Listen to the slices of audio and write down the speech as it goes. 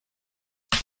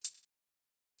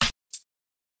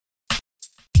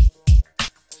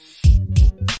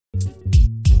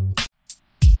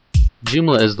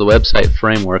Joomla is the website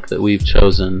framework that we've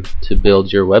chosen to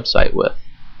build your website with.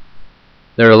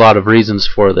 There are a lot of reasons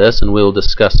for this, and we'll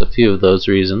discuss a few of those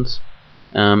reasons.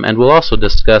 And we'll also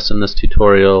discuss in this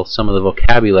tutorial some of the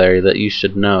vocabulary that you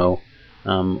should know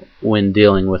when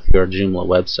dealing with your Joomla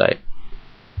website.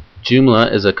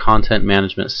 Joomla is a content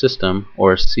management system,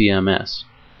 or CMS.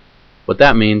 What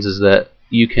that means is that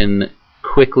you can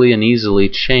quickly and easily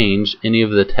change any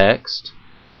of the text.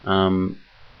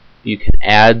 You can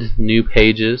add new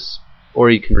pages, or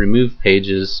you can remove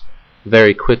pages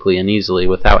very quickly and easily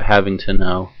without having to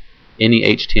know any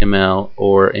HTML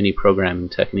or any programming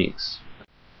techniques.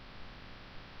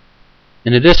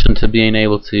 In addition to being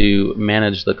able to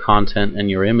manage the content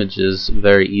and your images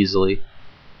very easily,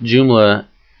 Joomla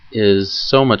is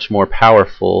so much more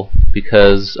powerful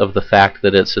because of the fact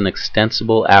that it's an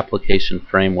extensible application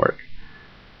framework.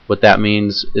 What that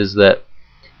means is that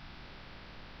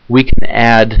we can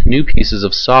add new pieces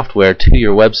of software to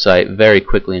your website very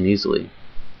quickly and easily.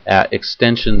 At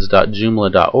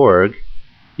extensions.joomla.org,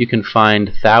 you can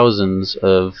find thousands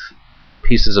of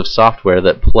pieces of software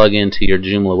that plug into your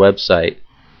Joomla website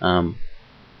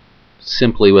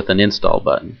simply with an install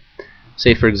button.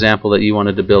 Say, for example, that you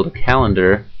wanted to build a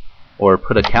calendar or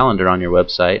put a calendar on your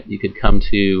website. You could come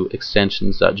to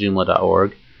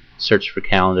extensions.joomla.org, search for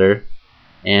calendar,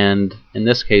 and in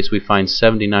this case we find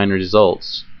 79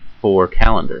 results for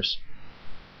calendars.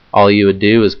 All you would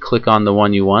do is click on the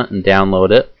one you want and download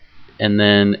it, and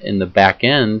then in the back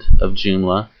end of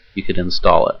Joomla you could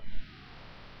install it.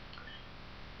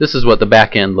 This is what the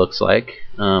back end looks like,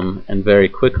 and very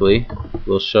quickly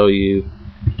we'll show you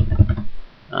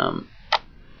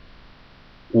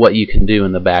what you can do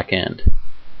in the back end.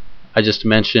 I just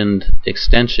mentioned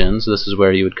extensions. This is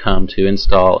where you would come to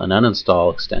install and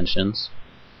uninstall extensions,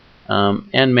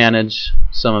 and manage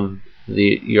some of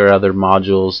your other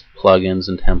modules, plugins,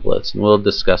 and templates, and we'll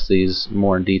discuss these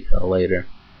more in detail later.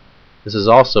 This is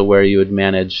also where you would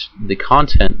manage the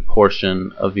content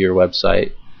portion of your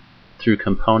website through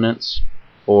components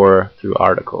or through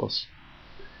articles.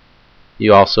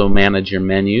 You also manage your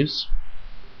menus,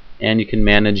 and you can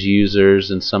manage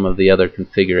users and some of the other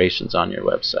configurations on your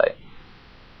website.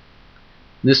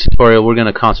 In this tutorial we're going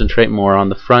to concentrate more on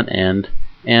the front end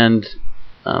and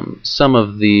some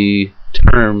of the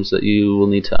terms that you will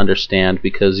need to understand,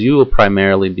 because you will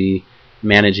primarily be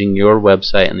managing your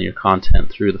website and your content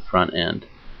through the front end.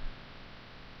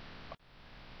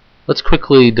 Let's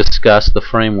quickly discuss the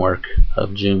framework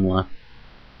of Joomla.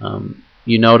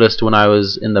 You noticed when I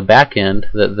was in the back end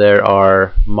that there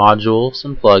are modules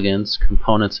and plugins,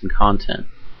 components, and content.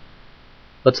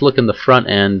 Let's look in the front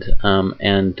end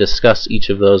and discuss each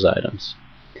of those items.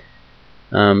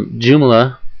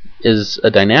 Joomla is a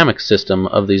dynamic system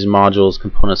of these modules,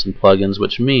 components, and plugins,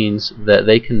 which means that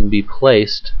they can be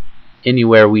placed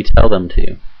anywhere we tell them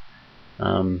to.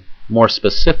 More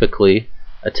specifically,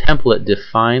 a template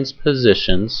defines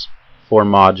positions for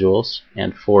modules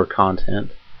and for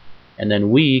content, and then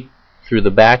we, through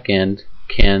the back end,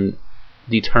 can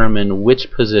determine which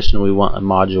position we want a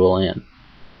module in.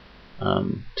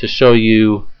 To show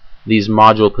you these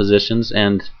module positions,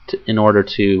 and in order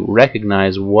to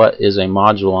recognize what is a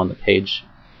module on the page,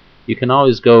 you can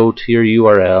always go to your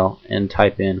URL and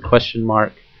type in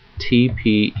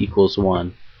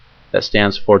 $TP=1. That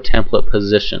stands for template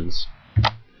positions.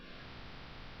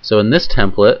 So in this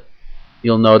template,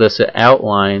 you'll notice it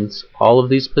outlines all of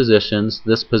these positions.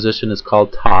 This position is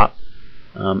called top,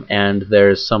 and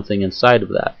there's something inside of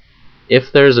that.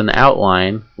 If there's an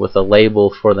outline with a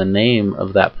label for the name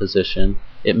of that position,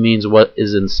 it means what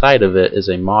is inside of it is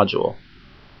a module.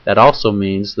 That also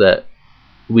means that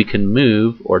we can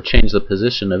move or change the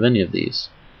position of any of these.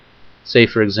 Say,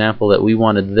 for example, that we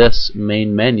wanted this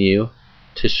main menu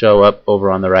to show up over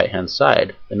on the right hand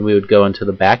side. Then we would go into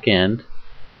the back end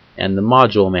and the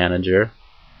module manager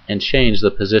and change the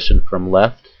position from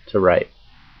left to right.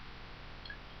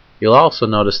 You'll also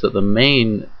notice that the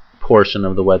main portion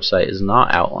of the website is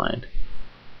not outlined.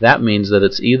 That means that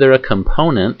it's either a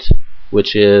component,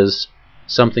 which is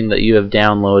something that you have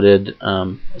downloaded,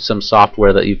 some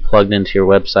software that you've plugged into your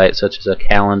website, such as a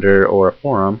calendar or a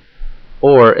forum,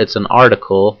 or it's an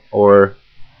article or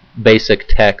basic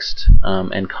text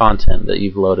and content that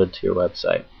you've loaded to your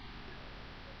website.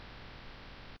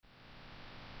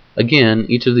 Again,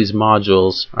 each of these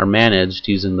modules are managed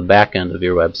using the back end of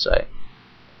your website.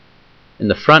 In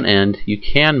the front end, you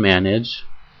can manage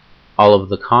all of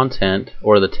the content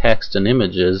or the text and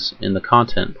images in the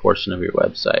content portion of your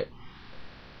website.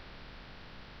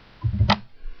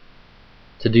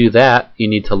 To do that, you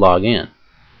need to log in.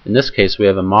 In this case, we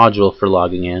have a module for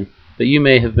logging in, but you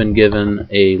may have been given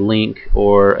a link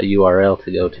or a URL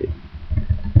to go to.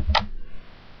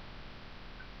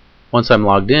 Once I'm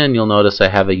logged in, you'll notice I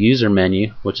have a user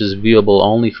menu, which is viewable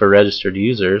only for registered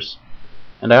users,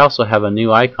 and I also have a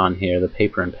new icon here, the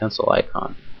paper and pencil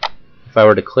icon. If I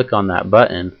were to click on that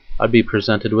button, I'd be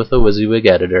presented with a WYSIWYG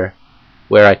editor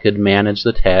where I could manage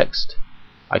the text,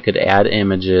 I could add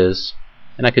images,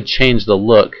 and I could change the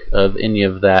look of any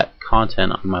of that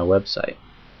content on my website.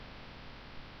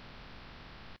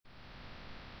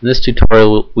 In this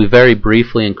tutorial, we very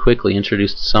briefly and quickly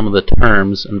introduced some of the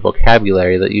terms and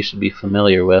vocabulary that you should be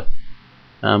familiar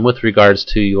with regards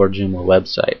to your Joomla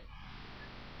website.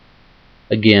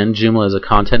 Again, Joomla is a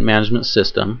content management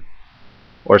system,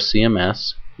 or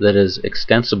CMS, that is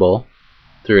extensible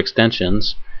through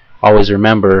extensions. Always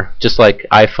remember, just like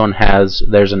iPhone has,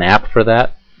 there's an app for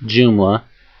that, Joomla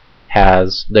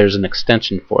there's an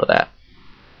extension for that.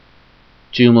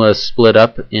 Joomla is split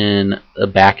up in a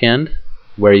backend,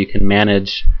 where you can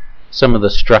manage some of the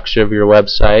structure of your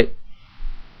website,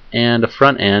 and a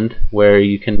front end where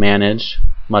you can manage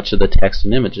much of the text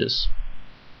and images.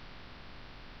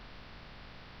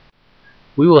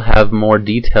 We will have more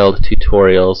detailed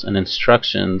tutorials and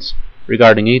instructions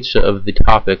regarding each of the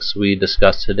topics we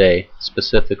discussed today,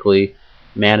 specifically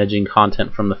managing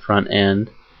content from the front end,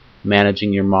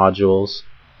 managing your modules,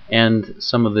 and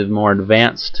some of the more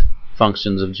advanced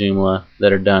functions of Joomla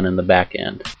that are done in the back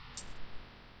end.